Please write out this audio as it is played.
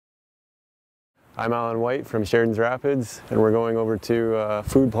I'm Allan White from Sheridan's Rapids, and we're going over to a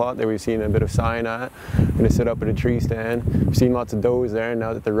food plot that we've seen a bit of sign at. I'm going to sit up at a tree stand. We've seen lots of does there, and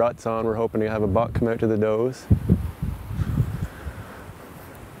now that the rut's on, we're hoping to have a buck come out to the does.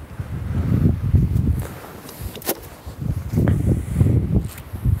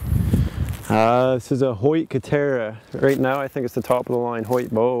 This is a Hoyt Katera. Right now I think it's the top of the line Hoyt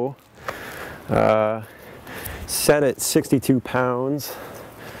bow. Set at 62 pounds.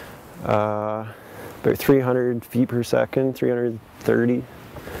 About 300 feet per second, 330.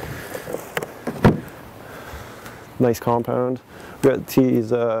 Nice compound. We've got these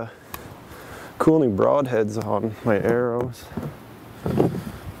cool new broadheads on my arrows.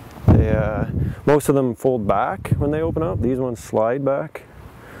 Most of them fold back when they open up. These ones slide back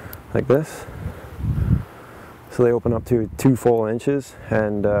like this. So they open up to 2 full inches,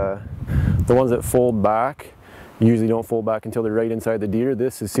 and the ones that fold back usually don't fold back until they're right inside the deer.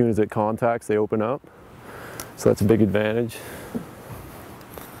 This, as soon as it contacts, they open up. So that's a big advantage.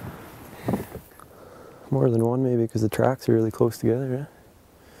 More than one maybe, because the tracks are really close together.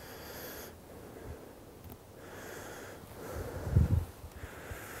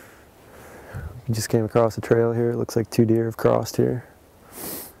 We just came across a trail here. It looks like 2 deer have crossed here.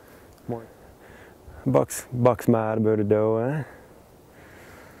 More. Buck's mad about a doe, eh?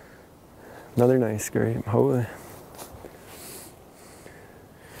 Another nice scrape. Holy.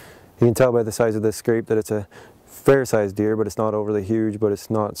 You can tell by the size of this scrape that it's a fair-sized deer, but it's not overly huge, but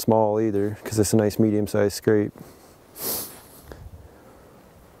it's not small either, because it's a nice medium-sized scrape.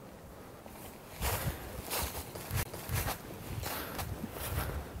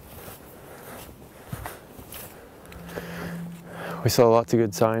 We saw lots of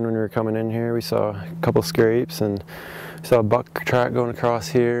good sign when we were coming in here. We saw a couple scrapes, and we saw a buck track going across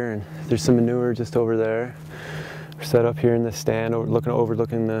here, and there's some manure just over there. We're set up here in the stand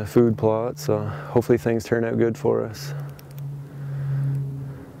overlooking the food plot, so hopefully things turn out good for us.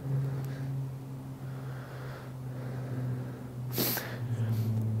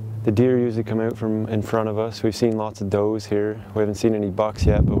 The deer usually come out from in front of us. We've seen lots of does here. We haven't seen any bucks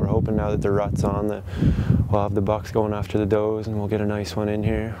yet, but we're hoping now that the rut's on that we'll have the bucks going after the does, and we'll get a nice one in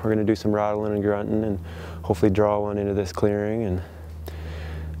here. We're going to do some rattling and grunting and hopefully draw one into this clearing, and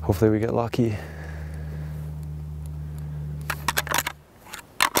hopefully we get lucky.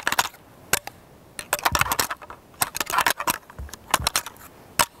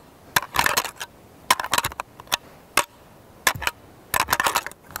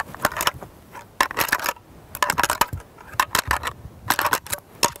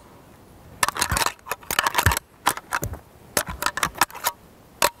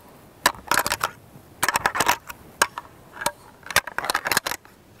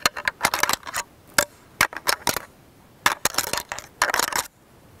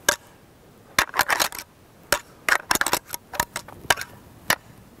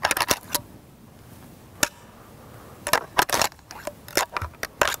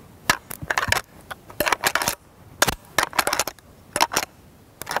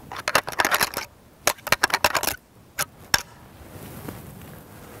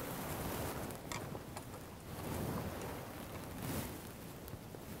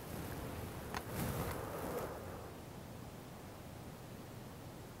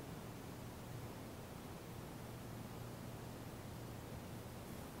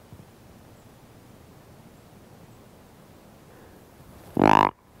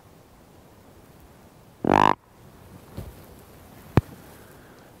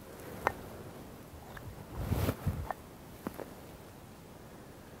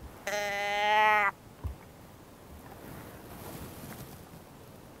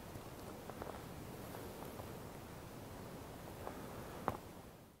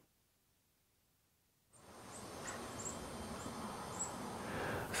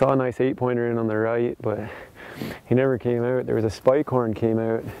 Saw a nice 8-pointer in on the right, but he never came out. There was a spike horn came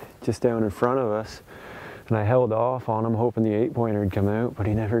out just down in front of us, and I held off on him hoping the 8-pointer would come out, but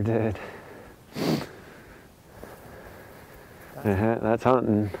he never did. That's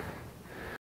hunting.